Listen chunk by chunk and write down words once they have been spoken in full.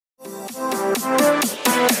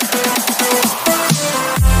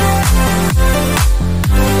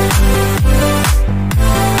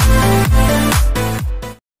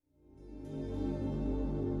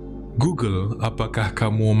apakah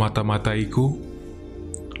kamu mata-mataiku?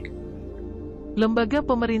 Lembaga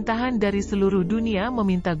pemerintahan dari seluruh dunia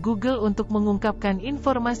meminta Google untuk mengungkapkan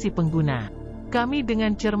informasi pengguna. Kami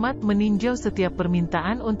dengan cermat meninjau setiap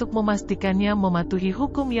permintaan untuk memastikannya mematuhi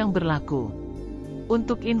hukum yang berlaku.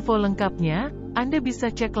 Untuk info lengkapnya, Anda bisa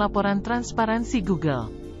cek laporan transparansi Google.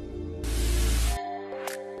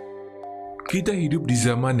 Kita hidup di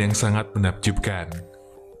zaman yang sangat menakjubkan,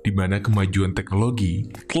 di mana kemajuan teknologi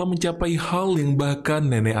telah mencapai hal yang bahkan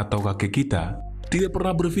nenek atau kakek kita tidak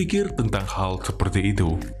pernah berpikir tentang hal seperti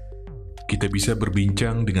itu. Kita bisa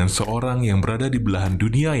berbincang dengan seorang yang berada di belahan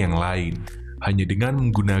dunia yang lain, hanya dengan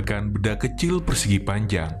menggunakan bedak kecil persegi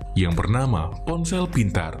panjang yang bernama ponsel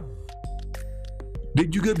pintar.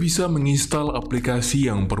 Dan juga bisa menginstal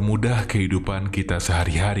aplikasi yang mempermudah kehidupan kita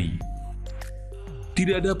sehari-hari.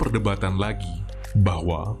 Tidak ada perdebatan lagi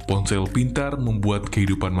bahwa ponsel pintar membuat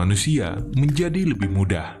kehidupan manusia menjadi lebih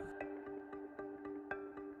mudah.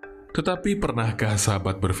 Tetapi pernahkah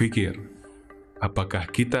sahabat berpikir, apakah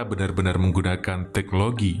kita benar-benar menggunakan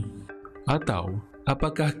teknologi? Atau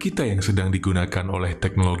apakah kita yang sedang digunakan oleh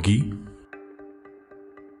teknologi?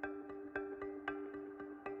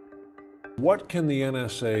 What can the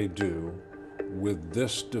NSA do with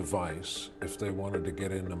this device if they wanted to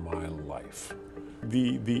get into my life?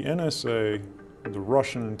 The NSA, the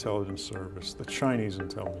Russian intelligence service, the Chinese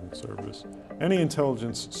intelligence service, any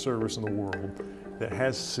intelligence service in the world that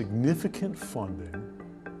has significant funding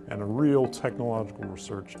and a real technological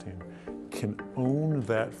research team can own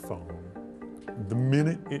that phone the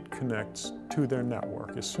minute it connects to their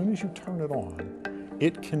network. As soon as you turn it on,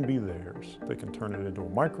 it can be theirs. They can turn it into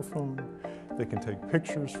a microphone, they can take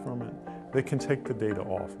pictures from it, they can take the data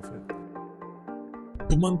off of it.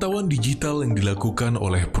 Pemantauan digital yang dilakukan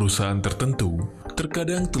oleh perusahaan tertentu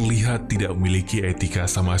terkadang terlihat tidak memiliki etika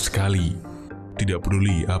sama sekali. Tidak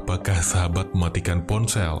peduli apakah sahabat mematikan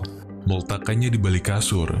ponsel, meletakkannya di balik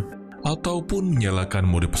kasur, ataupun menyalakan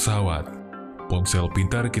mode pesawat. Ponsel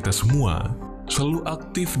pintar kita semua selalu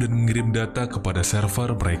aktif dan mengirim data kepada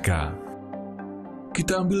server mereka.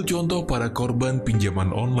 Kita ambil contoh para korban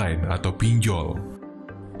pinjaman online atau pinjol.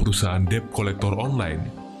 Perusahaan debt collector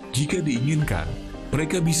online, jika diinginkan,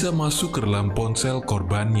 mereka bisa masuk ke dalam ponsel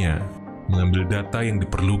korbannya, mengambil data yang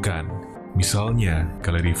diperlukan, misalnya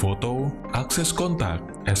galeri foto, akses kontak,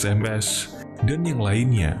 SMS, dan yang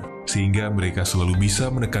lainnya, sehingga mereka selalu bisa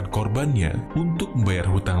menekan korbannya untuk membayar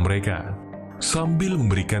hutang mereka, sambil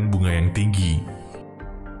memberikan bunga yang tinggi.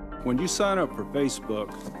 When you sign up for Facebook,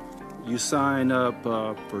 you sign up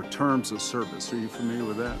for terms of service. Are you familiar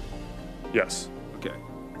with that? Yes. Okay.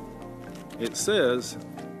 It says,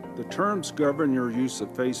 the terms govern your use of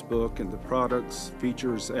Facebook and the products,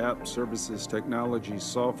 features, apps, services, technologies,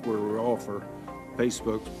 software we offer,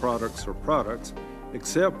 Facebook's products or products,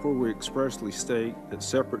 except where we expressly state that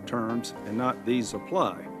separate terms and not these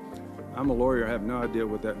apply. I'm a lawyer, I have no idea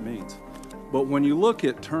what that means. But when you look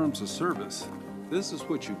at terms of service, this is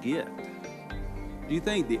what you get. Do you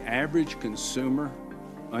think the average consumer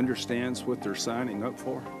understands what they're signing up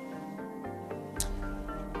for?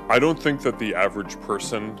 I don't think that the average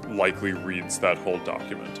person likely reads that whole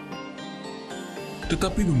document.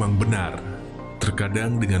 Tetapi memang benar,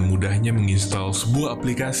 terkadang dengan mudahnya menginstal sebuah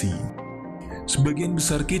aplikasi, sebagian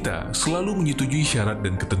besar kita selalu menyetujui syarat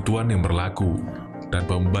dan ketentuan yang berlaku,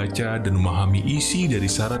 tanpa membaca dan memahami isi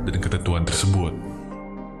dari syarat dan ketentuan tersebut.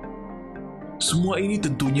 Semua ini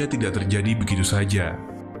tentunya tidak terjadi begitu saja.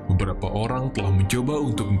 Beberapa orang telah mencoba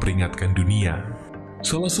untuk memperingatkan dunia.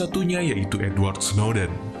 Salah satunya yaitu Edward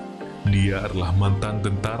Snowden. Dia adalah mantan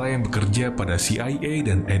tentara yang bekerja pada CIA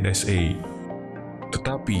dan NSA.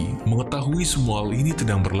 Tetapi, mengetahui semua hal ini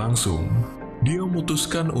sedang berlangsung, dia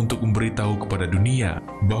memutuskan untuk memberitahu kepada dunia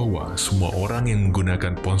bahwa semua orang yang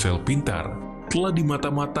menggunakan ponsel pintar telah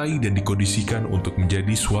dimata-matai dan dikondisikan untuk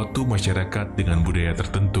menjadi suatu masyarakat dengan budaya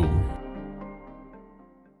tertentu.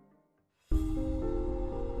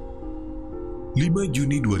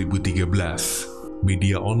 Juni 2013,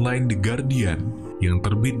 media online The Guardian yang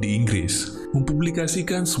terbit di Inggris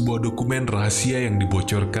mempublikasikan sebuah dokumen rahasia yang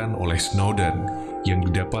dibocorkan oleh Snowden yang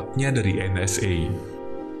didapatnya dari NSA.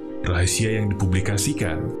 Rahasia yang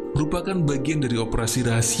dipublikasikan merupakan bagian dari operasi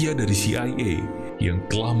rahasia dari CIA yang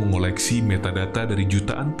telah mengoleksi metadata dari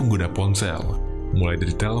jutaan pengguna ponsel, mulai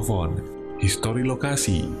dari telepon, histori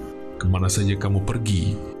lokasi, kemana saja kamu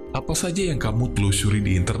pergi, apa saja yang kamu telusuri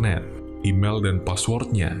di internet, email dan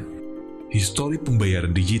passwordnya, histori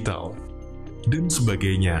pembayaran digital, dan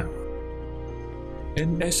sebagainya.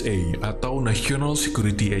 NSA atau National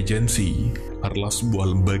Security Agency adalah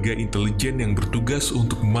sebuah lembaga intelijen yang bertugas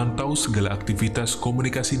untuk memantau segala aktivitas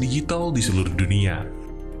komunikasi digital di seluruh dunia.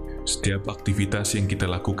 Setiap aktivitas yang kita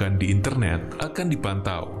lakukan di internet akan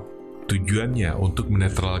dipantau. Tujuannya untuk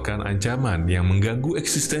menetralkan ancaman yang mengganggu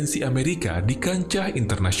eksistensi Amerika di kancah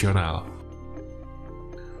internasional.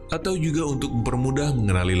 Atau juga untuk mempermudah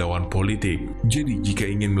mengenali lawan politik. Jadi jika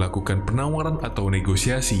ingin melakukan penawaran atau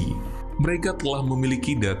negosiasi, mereka telah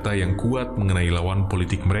memiliki data yang kuat mengenai lawan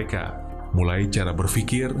politik mereka. Mulai cara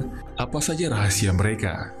berpikir, apa saja rahasia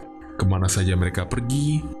mereka, kemana saja mereka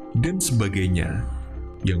pergi, dan sebagainya,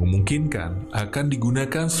 yang memungkinkan akan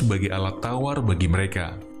digunakan sebagai alat tawar bagi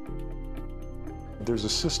mereka. There's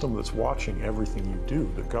a system that's watching everything you do.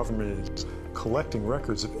 The government is collecting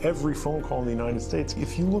records of every phone call in the United States.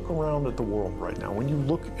 If you look around at the world right now, when you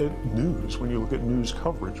look at news, when you look at news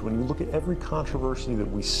coverage, when you look at every controversy that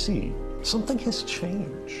we see, something has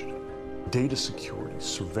changed. Data security,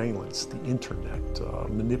 surveillance, the internet,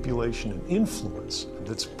 manipulation and influence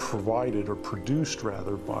that's provided or produced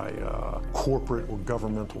rather by corporate or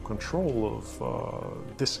governmental control of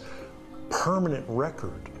this permanent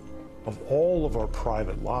record of all of our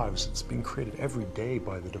private lives that's being created every day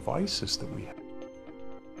by the devices that we have.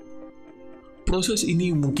 Proses ini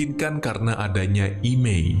memungkinkan karena adanya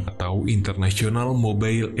IMEI atau International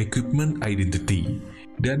Mobile Equipment Identity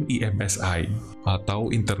dan IMSI atau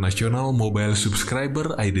International Mobile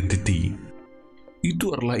Subscriber Identity.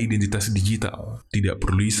 Itu adalah identitas digital. Tidak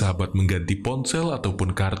perlu sahabat mengganti ponsel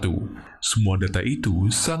ataupun kartu. Semua data itu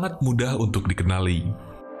sangat mudah untuk dikenali.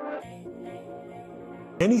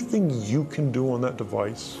 Anything you can do on that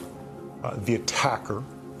device, the attacker,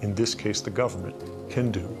 in this case the government,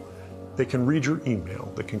 can do. They can read your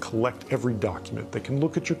email, they can collect every document, they can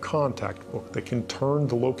look at your contact book, they can turn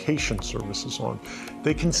the location services on,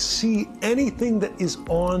 they can see anything that is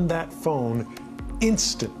on that phone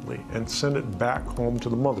instantly and send it back home to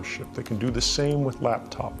the mothership. They can do the same with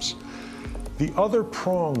laptops. The other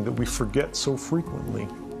prong that we forget so frequently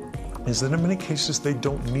is that in many cases they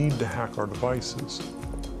don't need to hack our devices.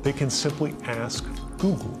 They can simply ask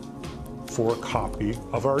Google for a copy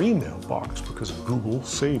of our email box because Google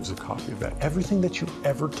saves a copy of that. Everything that you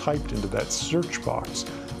ever typed into that search box,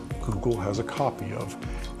 Google has a copy of.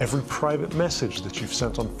 Every private message that you've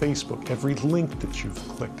sent on Facebook, every link that you've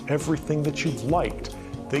clicked, everything that you've liked,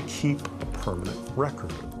 they keep a permanent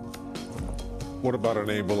record. What about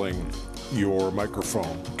enabling your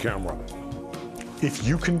microphone camera? If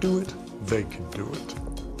you can do it, they can do it.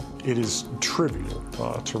 It is trivial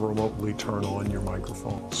to remotely turn on your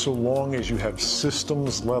microphone. So long as you have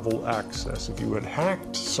systems level access. If you had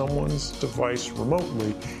hacked someone's device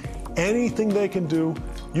remotely, anything they can do,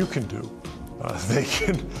 you can do. They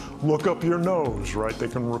can look up your nose, right? They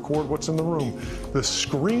can record what's in the room. The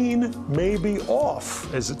screen may be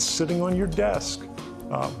off as it's sitting on your desk,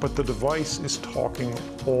 but the device is talking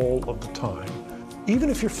all of the time.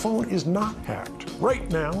 Even if your phone is not hacked, right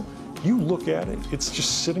now, you look at it, it's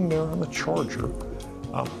just sitting there on the charger.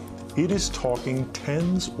 It is talking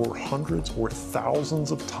tens or hundreds or thousands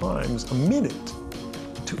of times a minute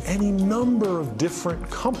to any number of different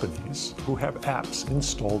companies who have apps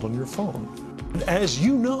installed on your phone. And as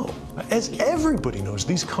you know, as everybody knows,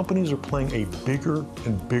 these companies are playing a bigger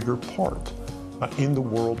and bigger part in the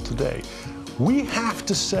world today. We have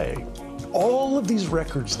to say, all of these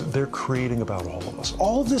records that they're creating about all of us,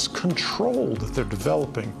 all this control that they're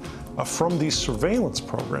developing from these surveillance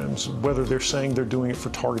programs, whether they're saying they're doing it for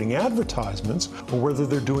targeting advertisements or whether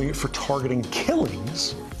they're doing it for targeting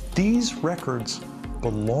killings, these records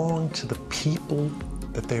belong to the people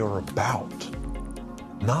that they are about,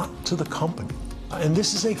 not to the company. And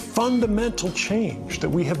this is a fundamental change that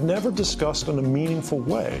we have never discussed in a meaningful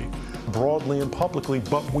way, broadly and publicly,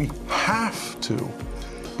 but we have to.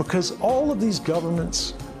 Because all of these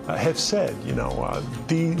governments have said,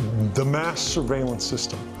 the mass surveillance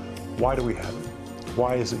system, why do we have it?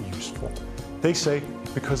 Why is it useful? They say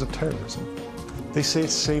because of terrorism. They say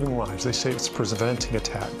it's saving lives. They say it's preventing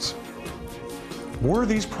attacks. Were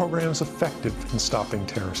these programs effective in stopping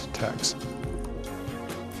terrorist attacks?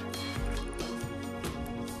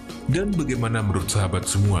 Dan bagaimana menurut sahabat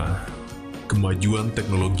semua? Kemajuan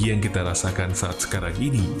teknologi yang kita rasakan saat sekarang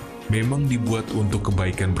ini memang dibuat untuk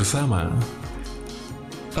kebaikan bersama?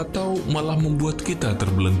 Atau malah membuat kita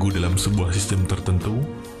terbelenggu dalam sebuah sistem tertentu?